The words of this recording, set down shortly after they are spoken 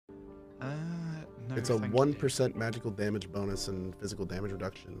No, It's a thank 1% magical damage bonus and physical damage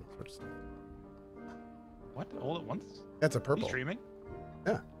reduction. Sort of stuff. What? All at once? That's a Are you purple. streaming?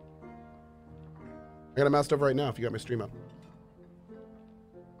 Yeah. I got a mouse over right now if you got my stream up.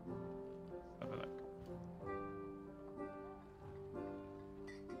 Have a look.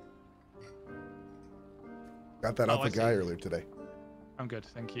 Got that off I the guy see. earlier today. I'm good,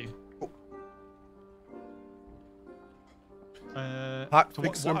 thank you. Hot so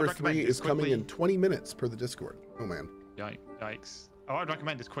fix what I'd number recommend 3 is coming quickly- in 20 minutes per the Discord. Oh man. Yikes. What I'd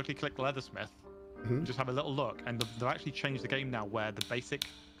recommend is quickly click Leathersmith. Mm-hmm. Just have a little look, and they've actually changed the game now where the basic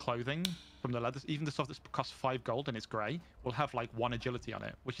clothing from the leather, even the stuff that costs 5 gold and it's grey, will have like 1 agility on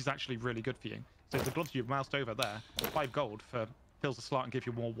it, which is actually really good for you. So the gloves you've moused over there, 5 gold for fills the slot and gives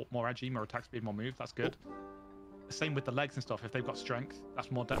you more agi, more attack speed, more move. That's good. Same with the legs and stuff. If they've got strength,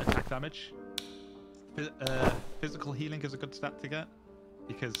 that's more attack damage. Physical healing is a good stat to get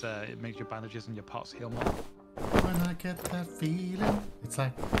because it makes your bandages and your parts heal more. When I get that feeling, it's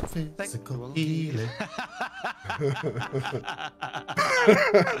like physical healing.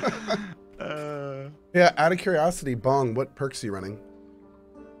 Yeah, out of curiosity, Bong, what perks are you running?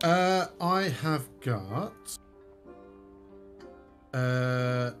 I have got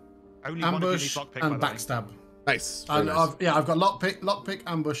Only ambush one lockpick, and by the way. backstab. Nice. And Very nice. I've got lockpick,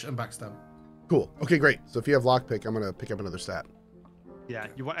 ambush, and backstab. Cool. Okay, great. So if you have lockpick, I'm gonna pick up another stat. Yeah,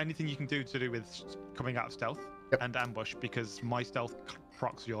 you want anything you can do to do with coming out of stealth and ambush because my stealth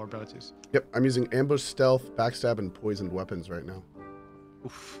procs your abilities. Yep, I'm using ambush, stealth, backstab, and poisoned weapons right now.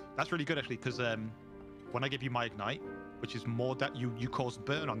 Oof, that's really good actually because when I give you my ignite, which is more that you cause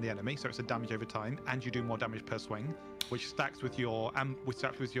burn on the enemy, so it's a damage over time, and you do more damage per swing, which stacks with your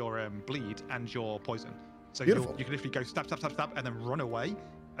bleed and your poison. So you can literally go stab, stab, stab, stab, and then run away,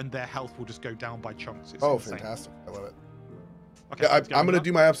 and their health will just go down by chunks. It's insane. Fantastic! I love it. Okay, Yeah, I'm gonna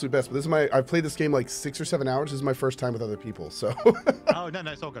do my absolute best, but this is I've played this game like 6 or 7 hours. This is my first time with other people, so. Oh no,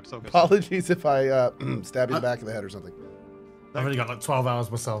 it's all good. It's all good. Apologies if I stab you in the back of the head or something. I've only got like 12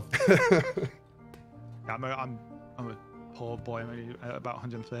 hours myself. Yeah, I'm a poor boy, maybe about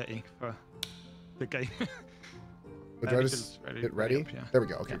 130 for the game. Would I just hit ready? Up, yeah. There we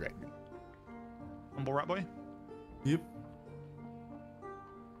go. Okay, great. Humble Rat Boy. Yep.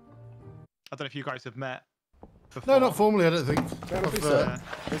 I don't know if you guys have met before. No, not formally. I don't think. I don't think so.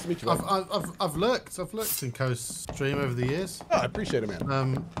 Nice to meet you. I've lurked in Cohh's stream over the years. Oh, I appreciate it,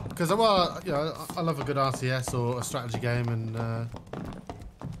 man. Because I love a good RTS or a strategy game, and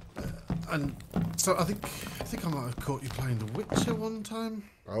so I think I might have caught you playing The Witcher one time.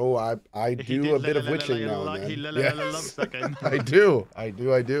 Oh, I do a bit of witching now and then. He loves that game. I do.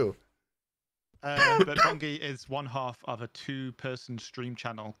 But Bongi is one half of a 2-person stream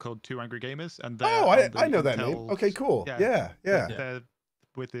channel called Two Angry Gamers, and I know that name. Okay, cool. Yeah. They're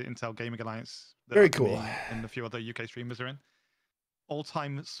with the Intel Gaming Alliance. Very cool. And a few other UK streamers are in.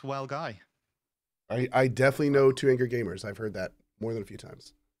 All-time swell guy. I definitely know Two Angry Gamers. I've heard that more than a few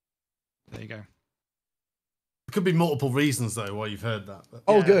times. There you go. There could be multiple reasons though why you've heard that. But...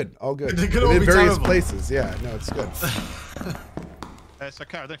 All good. It could all in be various terrible. places. Yeah, no, it's good. So,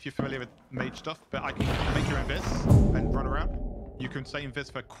 Kara, I don't know if you're familiar with mage stuff, but I can make your invis and run around. You can stay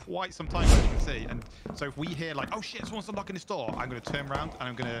invis for quite some time, as you can see. And so if we hear like, oh shit, someone's unlocking this door, I'm going to turn around and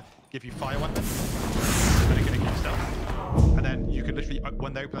I'm going to give you fire weapon. And I'm going to give you stealth. And then you can literally,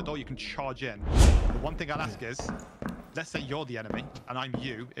 when they open the door, you can charge in. The one thing I'll ask is, let's say you're the enemy and I'm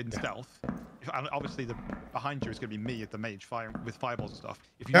you in stealth. And obviously, behind you is going to be me, the mage, with fireballs and stuff.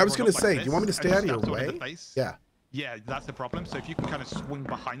 If you I was going to say, like do you want me to stay out of your way? Yeah. Yeah, that's the problem. So if you can kind of swing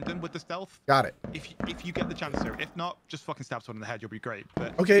behind them with the stealth, got it. If you get the chance to, if not, just fucking stab someone in the head. You'll be great.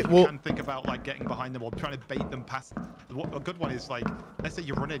 But okay, if you can think about like getting behind them or trying to bait them past. A good one is like, let's say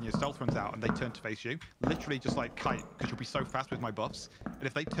you run in, your stealth runs out, and they turn to face you. Literally just like kite, because you'll be so fast with my buffs. And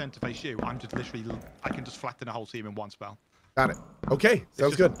if they turn to face you, I can just flatten a whole team in one spell. Got it. Okay,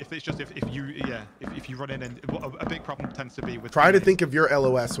 sounds good. If you run in, and a big problem tends to be with. Try to think of your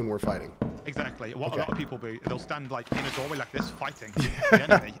LOS when we're fighting. Exactly. What a lot of people do, they'll stand like in a doorway like this, fighting the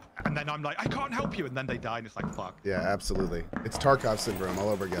enemy, and then I'm like, I can't help you, and then they die, and it's like, fuck. Yeah, absolutely. It's Tarkov syndrome all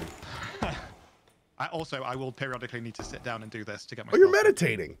over again. I will periodically need to sit down and do this to get my. Oh, you're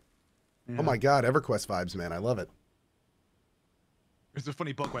meditating. Yeah. Oh my God, EverQuest vibes, man. I love it. It's a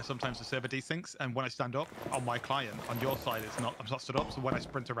funny bug where sometimes the server desyncs, and when I stand up on my client, on your side, I'm not stood up. So when I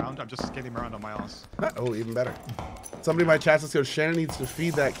sprint around, I'm just skidding around on my ass. Oh, even better. Somebody in my chat says, Shannon needs to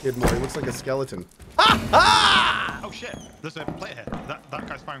feed that kid more. He looks like a skeleton. Ah! Oh shit! There's a player here. That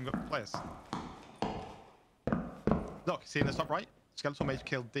guy's firing up players. Look, see in the top right? Skeletal mage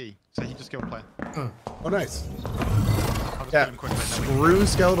killed D, so he just killed a player. Oh, nice. I'll just Yeah, kill him quickly. And then screw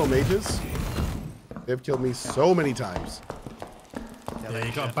skeletal mages. They've killed me so many times. Yeah,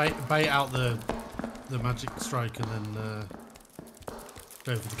 you got to bait out the magic strike and then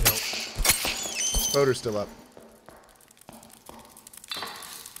go for the kill. Boater's still up.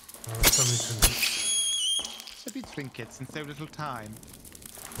 So many trinkets. So many trinkets in so little time.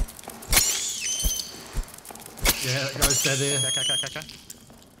 Yeah, that guy's dead here. Okay.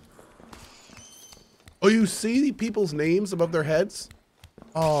 Oh, you see people's names above their heads?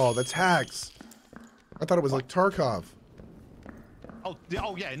 Oh, that's hacks. I thought it was like Tarkov. Oh,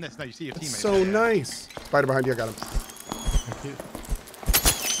 yeah, in this. No, you see your It's teammates. so Yeah. nice. Spider behind you, I got him. Thank you.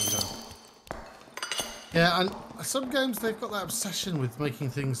 Yeah, and some games they've got that obsession with making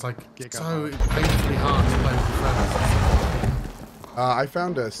things like so painfully hard to play with your friends. I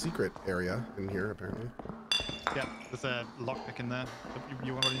found a secret area in here, apparently. Yeah, there's a lockpick in there.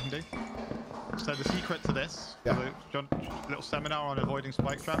 You want what you can do? So the secret to this, Yeah. a little seminar on avoiding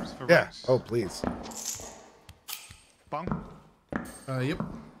spike traps for Yeah. rocks. Oh, please. Bong. Yep.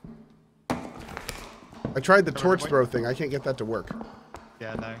 I tried the Sorry, torch wait. throw thing. I can't get that to work.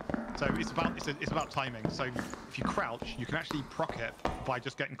 Yeah, no. So it's about timing. So if you crouch, you can actually proc it by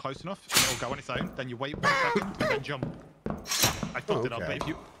just getting close enough, and it'll go on its own. Then you wait 1 second and then jump. I fucked it up, okay.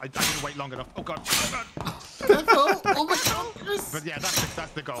 but I didn't wait long enough. Oh god. Oh my god, Chris! But yeah,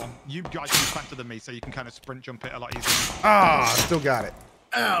 that's the goal. You guys are faster than me, so you can kind of sprint jump it a lot easier. Ah, still got it.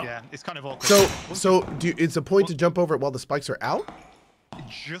 Ow. Yeah, it's kind of awkward. So it's a point to jump over it while the spikes are out?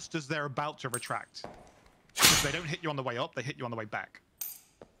 Just as they're about to retract. If they don't hit you on the way up, they hit you on the way back.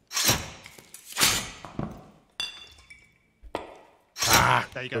 Ah,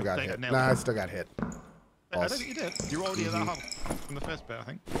 There you go. still got There you hit. go. Nah, I Nailed it. still got hit. I don't think you did. You were already at that hole from the first bit, I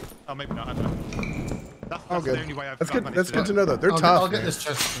think. Oh, maybe not. I don't know. That's Oh, good. the only way I've That's I've good. managed That's to good do to it. know, though. They're I'll tough. get man. this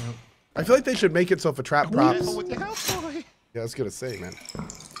chest. I feel like they should make it so if a trap procs. Careful with your health, boy. Yeah, I was gonna say, man.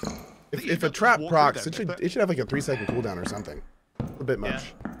 If You a got to trap walk through procs, them. it should have like a 3-second cooldown or something. A bit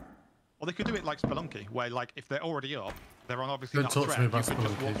much. Well, they could do it like Spelunky, where like if they're already up, they're on obviously Don't not a talk to threat. me about You could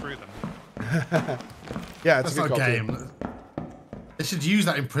just Spelunky. walk through them. Yeah, it's That's a not good a call, too. game. They should use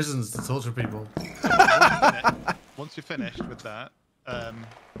that in prisons to torture people. Once you're finished with that,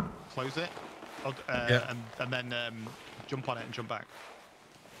 close it, Yeah. and then jump on it and jump back.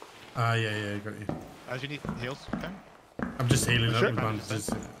 Yeah, got you. As you need heals, okay? I'm just healing Sure. up with bandages.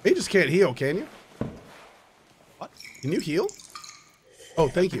 They just can't heal, can you? What? Can you heal? Oh,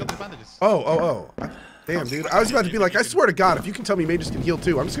 thank you. Pick up the bandages. Oh. Damn, dude. I was about to be like, I swear to God, if you can tell me mages can heal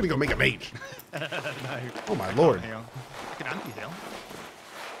too, I'm just gonna go make a mage. No. Oh my lord. Heal. I can anti-heal.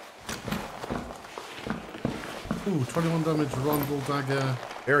 Ooh, 21 damage, Rondel Dagger.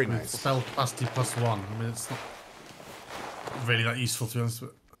 Very with nice. Spell capacity +1. I mean, it's not really that useful to be honest.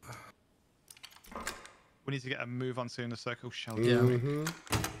 But We need to get a move on soon. The circle shell. yeah, Mm-hmm.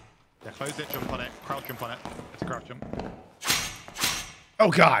 Yeah, close it, jump on it, crouch jump on it. It's a crouch jump. Oh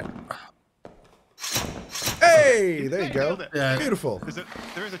God. Hey, there you go. Nailed it. Yeah. Beautiful.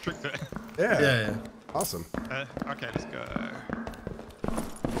 There is a trick to it. Yeah. Awesome. Okay, let's go.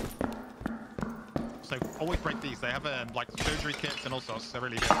 So always break these. They have like surgery kits and all sorts. They're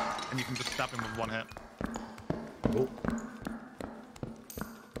really good, and you can just stab them with one hit. Oh.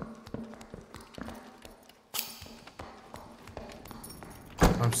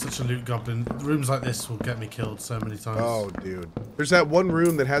 I'm such a loot goblin. Rooms like this will get me killed so many times. Oh, dude. There's that one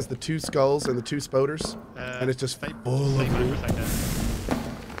room that has the 2 skulls and the 2 spoders, and it's just Stay full back of for a loot. second.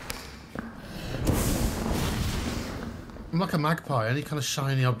 I'm like a magpie. Any kind of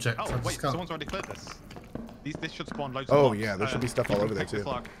shiny object. Oh I just wait, can't. someone's already cleared this. This should spawn loads. Oh, of logs. yeah, there should be stuff all you over can there, pick this too.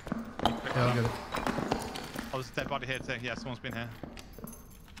 log. You can pick Yeah, I'll that get up. it. Oh, there's a dead body here too. Yeah, someone's been here.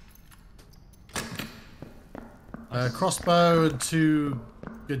 Crossbow and 2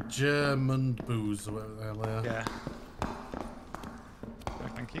 German booze or whatever the hell they are. Yeah. Oh,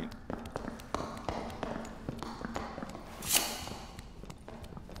 thank you.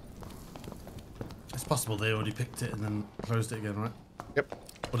 It's possible they already picked it and then closed it again, right? Yep.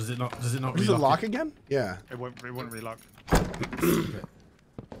 Or does it not? Does it not? Does it relock lock again? Yeah. It won't relock. Okay.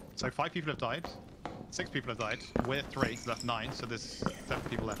 So 5 people have died. 6 people have died. We're 3, so that's 9. So there's 7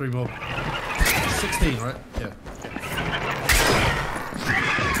 people left. 3 more. 16, right? Yeah.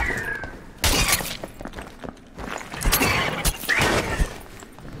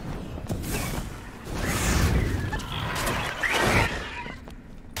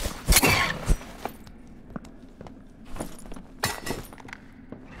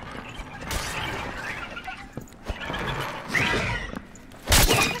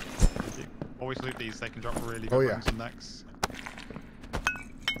 Always loot these. They can drop really good Oh, yeah. runs and necks.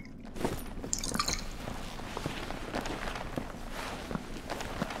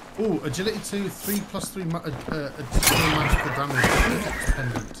 Oh, agility 2, 3+3 additional magical damage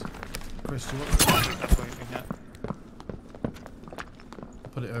dependent. Chris, do you want that? Absolutely, yeah.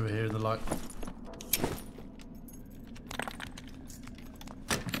 Put it over here in the light.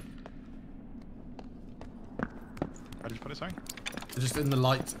 Where did you put it, sorry? Just in the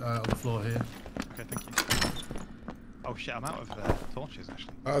light on the floor here. Okay, thank you. Oh shit, I'm out of torches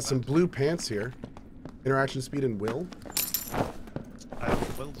actually. Some blue pants here. Interaction speed and will.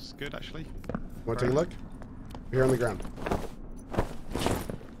 Will's good actually. Want to take a look? Here on the ground.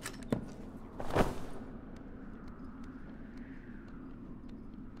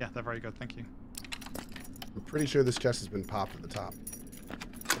 Yeah, they're very good, thank you. I'm pretty sure this chest has been popped at the top.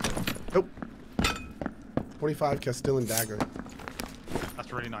 Nope. 25 Castilian dagger.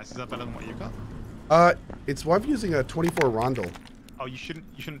 That's really nice. Is that better than what you got? It's I'm using a 24 rondel. Oh, you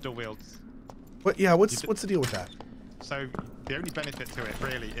shouldn't dual wields. What? Yeah. What's the deal with that? So the only benefit to it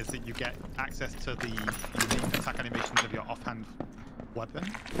really is that you get access to the unique attack animations of your offhand weapon.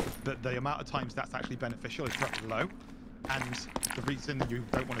 But the amount of times that's actually beneficial is very low. And the reason you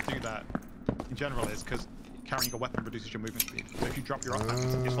don't want to do that in general is because carrying a weapon reduces your movement speed. So if you drop your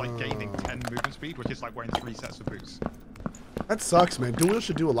offhand, it's like gaining 10 movement speed, which is like wearing 3 sets of boots. That sucks, man. Dual wield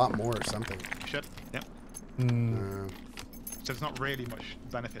should do a lot more or something. Should, yep. So there's not really much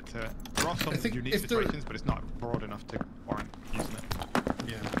benefit to it. There are some unique situations, but it's not broad enough to warrant using it.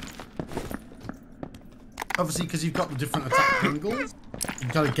 Yeah. Obviously, because you've got the different attack angles,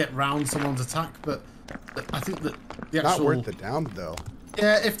 you've got to get round someone's attack, but I think that the actual... Not worth the down, though.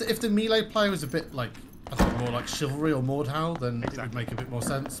 Yeah, if the melee play was a bit like, I think more like Chivalry or Mordhau, then it would make a bit more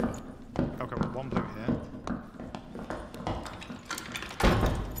sense. But... Okay, one blue here.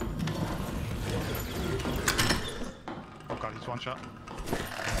 Oh god, he's one shot.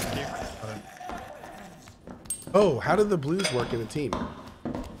 Thank you. Oh, how do the blues work in a team?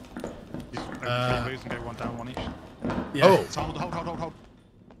 Three blues and go one down, one each. Yeah. Oh. So hold.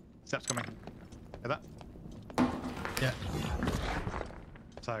 Steps coming. Hear that? Yeah.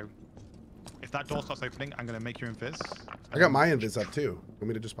 So, if that door starts opening, I'm going to make you invis. I got my invis up too. Want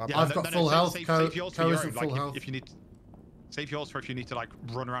me to just pop Yeah, out? I've got full health. Save yours for your own. full Like, health. if you need, save yours for if you need to like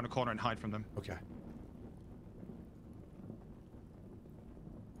run around a corner and hide from them. Okay.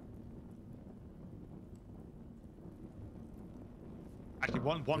 Actually,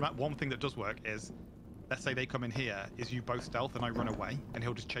 one thing that does work is, let's say they come in here, is you both stealth and I run away, and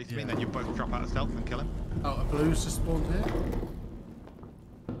he'll just chase me, and then you both drop out of stealth and kill him. Oh, a blue's just spawned here.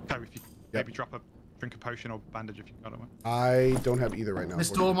 So if you maybe drop a drink a potion or bandage if you've got one. I don't have either right now. This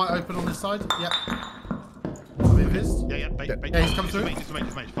door might open on this side. Yep. Have you invis? Yeah, bait. Yeah, he's come through. It's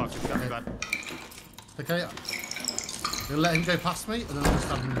mage. Fuck, it's that bad. Okay. You'll let him go past me, and then I'll just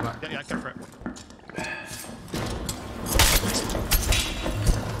stab him in the back. Yeah, go for it.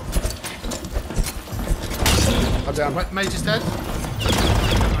 I'm down. Right, mage is dead.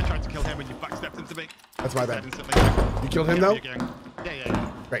 I tried to kill him when you backstepped into me. That's my bad. Instantly. You killed him though?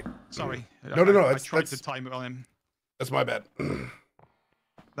 Yeah. Great. Sorry. No. I tried to time it on him. That's my bad.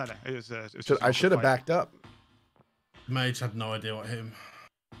 No, it was I should have backed up. Mage had no idea what hit him.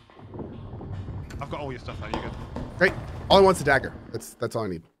 I've got all your stuff now, you're good. Great. All I want's a dagger. That's all I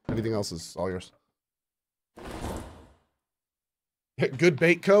need. Anything else is all yours. Good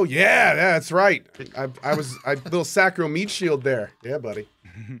bait, Cohh. Yeah, that's right. I little sacro meat shield there. Yeah, buddy.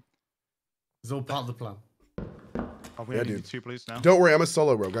 It's all part of the plan. Oh, we only need 2 blues now. Don't worry, I'm a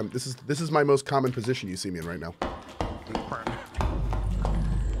solo rogue. This is my most common position you see me in right now.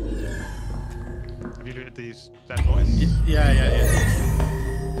 Have you looted these dead boys? Yeah.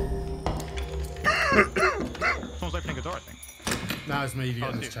 Someone's opening a door, I think. Now it's me to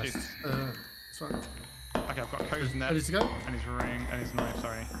get in this it's chest. That's right. Okay, I've got Cohh's net. Ready to go? And his ring and his knife,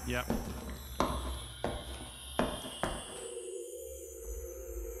 sorry. Yep.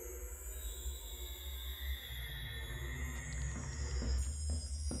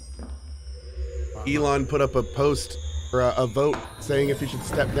 Elon put up a post or a vote saying if he should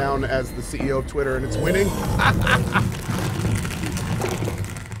step down as the CEO of Twitter, and it's winning.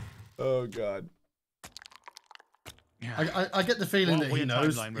 Oh God. Yeah. I get the feeling that he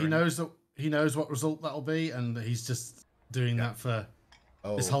knows timeline, he knows what result that'll be, and that he's just doing that for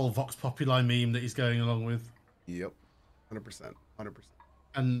this whole Vox Populi meme that he's going along with. Yep. 100%.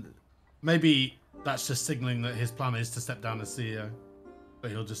 And maybe that's just signaling that his plan is to step down as CEO,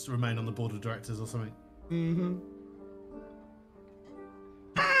 but he'll just remain on the board of directors or something. Mm-hmm.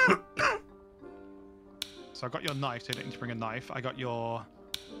 So I got your knife, so you don't need to bring a knife. I got your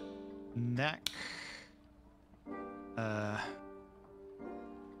neck.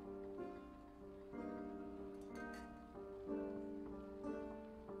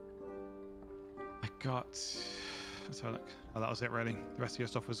 got... Let's have a look. Oh, that was it, really. The rest of your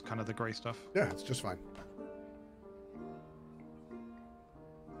stuff was kind of the grey stuff. Yeah, it's just fine.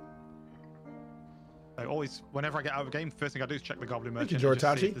 I always, whenever I get out of a game, first thing I do is check the Goblin Merchant. Thank you, and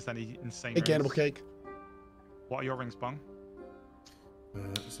just see Jortachi. if there's any insane Hey, rings. Cannibal Cake. What are your rings, Bong?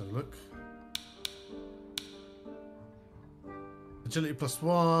 Let's have a look. Agility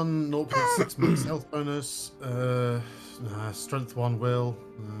 +1, 0.6 max health bonus. Nah, strength 1 will.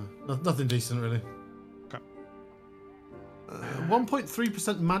 Nothing decent really. Okay.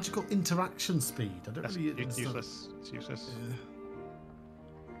 1.3% magical interaction speed. I don't That's really understand. useless. It's useless.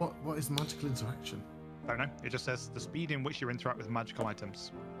 Yeah. What is magical interaction? I don't know. It just says the speed in which you interact with magical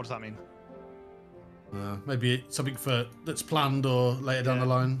items. What does that mean? Maybe it's something that's planned or later down the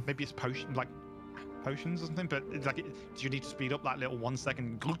line. Maybe it's potions or something. But it's like, do you need to speed up that little 1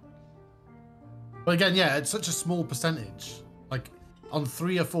 second? But again, yeah, it's such a small percentage. Like on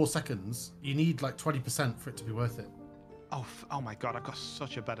 3 or 4 seconds, you need like 20% for it to be worth it. Oh my god! I've got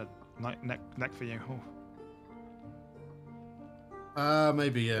such a better neck for you.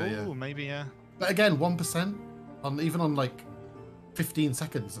 Maybe yeah. Oh, maybe yeah. But again, 1% even on like 15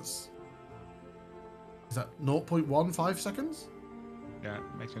 seconds. Is that 0.15 seconds? Yeah,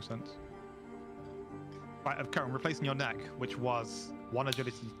 makes no sense. Right, Karen, replacing your neck, which was 1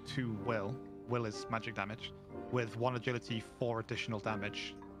 agility, 2 will. Will is magic damage, with 1 agility, 4 additional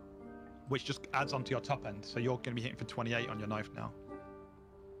damage, which just adds onto your top end. So you're going to be hitting for 28 on your knife now.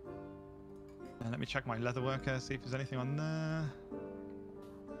 And let me check my leatherworker, see if there's anything on there.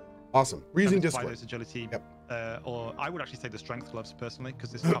 Awesome. We're using Displate Discord. those agility, Yep. or I would actually say the strength gloves personally,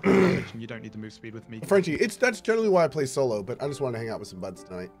 because this is top damage and you don't need to move speed with me. Frenchie, that's generally why I play solo, but I just wanted to hang out with some buds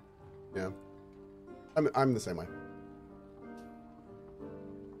tonight. Yeah. I'm the same way.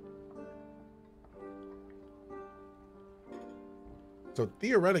 So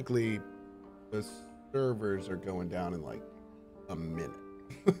theoretically, the servers are going down in like a minute.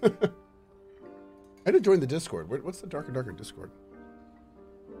 I had to join the Discord. What's the Darker Discord?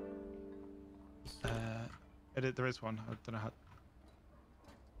 There is one. I don't know how.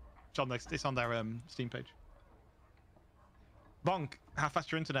 It's on their Steam page. Bonk, how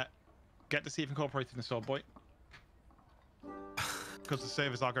fast your internet? Get to see if incorporated installed, boy. Because the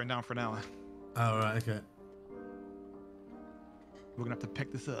servers are going down for an hour. Oh right, okay. We're gonna have to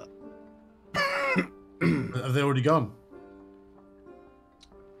pick this up. Have they already gone?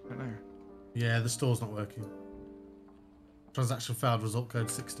 I don't know. Yeah, the store's not working. Transaction failed, result code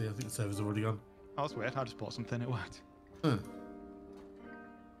 60. I think the server's already gone. Oh, that's weird. I just bought something, it worked. Huh.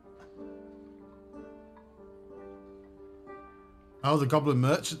 Oh, the Goblin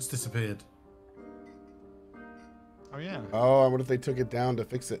Merchant's disappeared. Oh, yeah. Oh, I wonder if they took it down to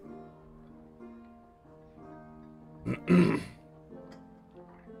fix it. Oh,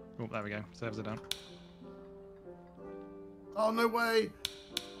 there we go. Servers are down. Oh, no way!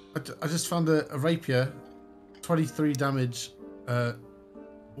 I just found a rapier, 23 damage,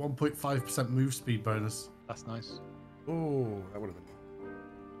 1.5% move speed bonus. That's nice. Oh, that would have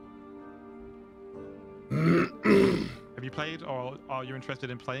been. Have you played, or are you interested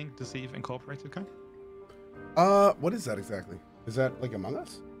in playing Deceive Incorporated, okay? What is that exactly? Is that like Among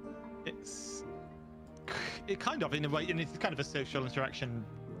Us? It kind of, in a way, and it's kind of a social interaction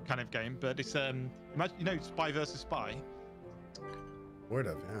kind of game, but it's imagine, you know, Spy versus Spy. Word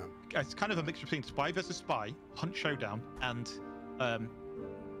of, yeah. It's kind of a mixture between Spy versus Spy, Hunt Showdown, and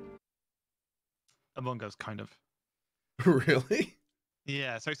Among Us, kind of. Really?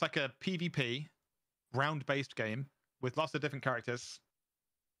 Yeah, so it's like a PvP round-based game with lots of different characters.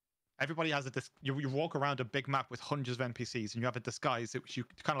 Everybody has you walk around a big map with hundreds of NPCs, and you have a disguise, which you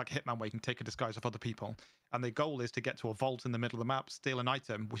kind of like Hitman, where you can take a disguise of other people. And the goal is to get to a vault in the middle of the map, steal an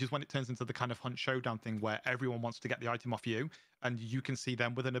item, which is when it turns into the kind of Hunt Showdown thing where everyone wants to get the item off you, and you can see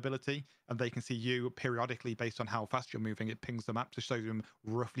them with an ability, and they can see you periodically based on how fast you're moving. It pings the map to show them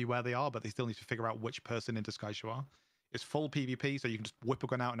roughly where they are, but they still need to figure out which person in disguise you are. It's full PvP, so you can just whip a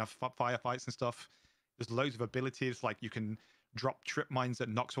gun out and have firefights and stuff. There's loads of abilities, like you can drop trip mines that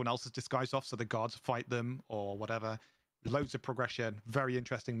knock someone else's disguise off so the guards fight them or whatever. Loads of progression, very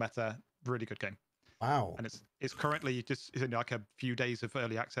interesting meta, really good game. Wow. And it's currently just in like a few days of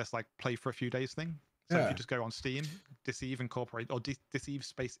early access, like play for a few days thing. So if you just go on Steam, Deceive Incorporate or Deceive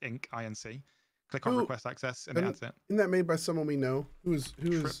Space Inc. INC, click on request access and that's it. Isn't that made by someone we know? Who's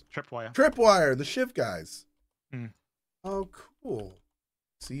Tripwire. Tripwire, the Shiv guys. Mm. Oh, cool.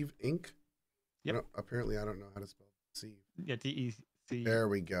 Deceive Inc. Yep. Apparently, I don't know how to spell Deceive. Yeah, DEC. There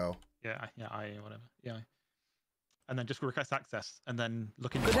we go. Yeah, I whatever. Yeah. and then just request access, and then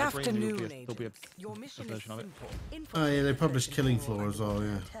look in your Good library, and afternoon, there'll be a Your mission is version of it. simple. Oh yeah, they published Killing Floor as well.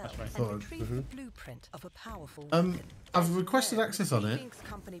 Yeah. That's right. Thought I'd- Retrieve the blueprint of a powerful I've requested access on it,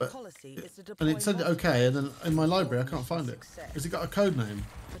 but, and it said okay, and then in my library I can't find it. Has it got a code name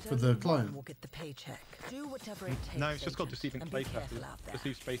for the client? Will get the paycheck. Do whatever it takes. No, it's just called Deceiving Playtest.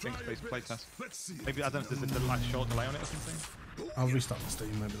 Deceive Space Ink Space Playtest. Maybe I don't know if there's a like short delay on it or something. I'll restart the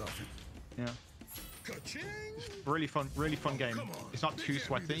Steam. Maybe that'll. Yeah. Really fun game. It's not too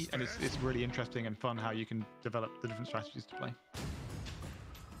sweaty, and it's really interesting and fun how you can develop the different strategies to play.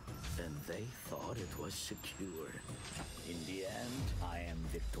 And they thought it was secure. In the end, I am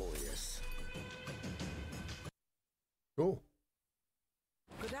victorious. Cool.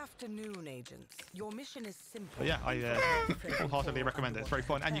 Good afternoon, agents. Your mission is simple. But yeah, I wholeheartedly recommend it. It's very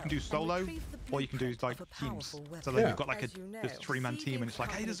fun, and you can do solo, or you can do like teams. So then you've got like a 3-man team, and it's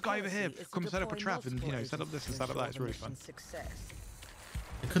like, hey, there's a guy over here. Come set up a trap, and you know, set up this and set up that. It's really fun.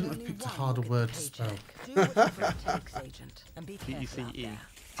 I couldn't have picked a harder word to spell. Do whatever it takes, agent, and be careful out there.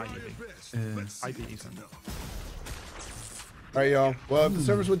 IDE. All right, y'all. Well, if the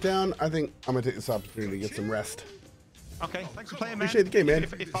servers went down, I think I'm gonna take this opportunity to get some rest. Okay, thanks for playing, man. Appreciate the game, man.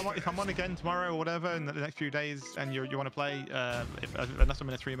 If I'm on again tomorrow or whatever in the next few days, and you want to play, unless I'm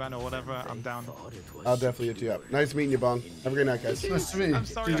in a 3-man or whatever, I'm down. I'll definitely hit you up. Nice meeting you, Bong. Have a great night, guys. Nice to meet you. I'm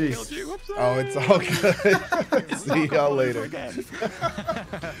sorry I killed you. I'm sorry. Oh, it's all good. See y'all later. Okay.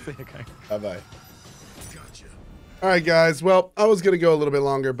 Bye-bye. All right, guys. Well, I was going to go a little bit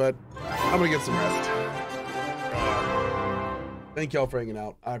longer, but I'm going to get some rest. Thank y'all for hanging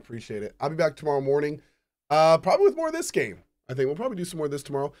out. I appreciate it. I'll be back tomorrow morning, probably with more of this game. I think we'll probably do some more of this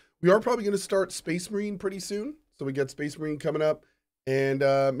tomorrow. We are probably going to start Space Marine pretty soon. So we got Space Marine coming up, and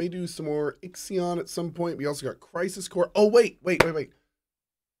may do some more Ixion at some point. We also got Crisis Core. Oh, wait.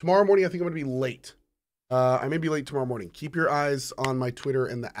 Tomorrow morning, I think I'm going to be late. I may be late tomorrow morning. Keep your eyes on my Twitter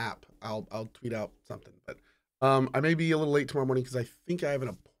and the app. I'll tweet out something, but I may be a little late tomorrow morning because I think I have an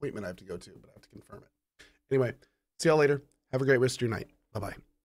appointment I have to go to, but I have to confirm it. Anyway, see y'all later. Have a great rest of your night. Bye-bye.